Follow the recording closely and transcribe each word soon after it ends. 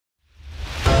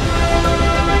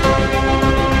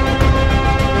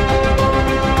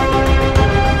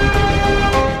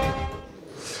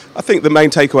think the main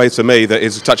takeaway for me that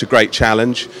is such a great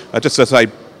challenge, just to say,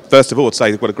 first of all, to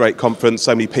say what a great conference,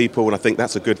 so many people, and I think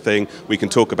that's a good thing. We can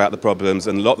talk about the problems,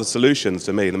 and a lot of the solutions,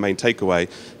 to me, the main takeaway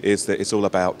is that it's all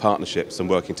about partnerships and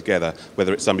working together,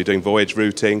 whether it's somebody doing voyage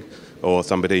routing or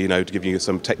somebody, giving you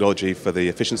some technology for the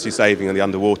efficiency saving and the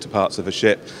underwater parts of a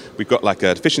ship. We've got like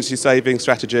an efficiency saving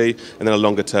strategy and then a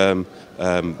longer term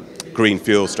green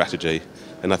fuel strategy.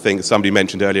 And I think somebody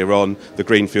mentioned earlier on, the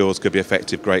green fuels could be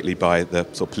affected greatly by the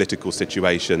sort of political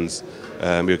situations.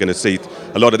 We're going to see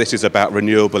a lot of this is about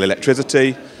renewable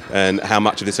electricity and how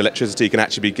much of this electricity can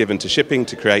actually be given to shipping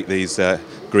to create these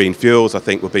green fuels. I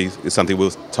think will be something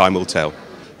time will tell.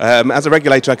 As a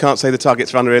regulator, I can't say the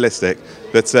targets are unrealistic,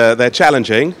 but they're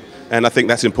challenging. And I think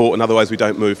that's important, otherwise we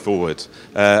don't move forward.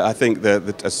 I think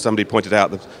that, as somebody pointed out,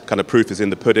 the kind of proof is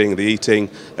in the pudding, the eating,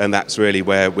 and that's really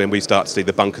when we start to see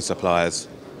the bunker suppliers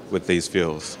with these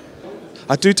fuels.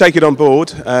 I do take it on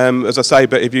board, as I say,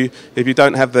 but if you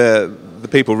don't have the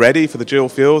people ready for the dual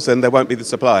fuels, then there won't be the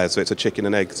suppliers, so it's a chicken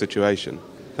and egg situation.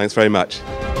 Thanks very much.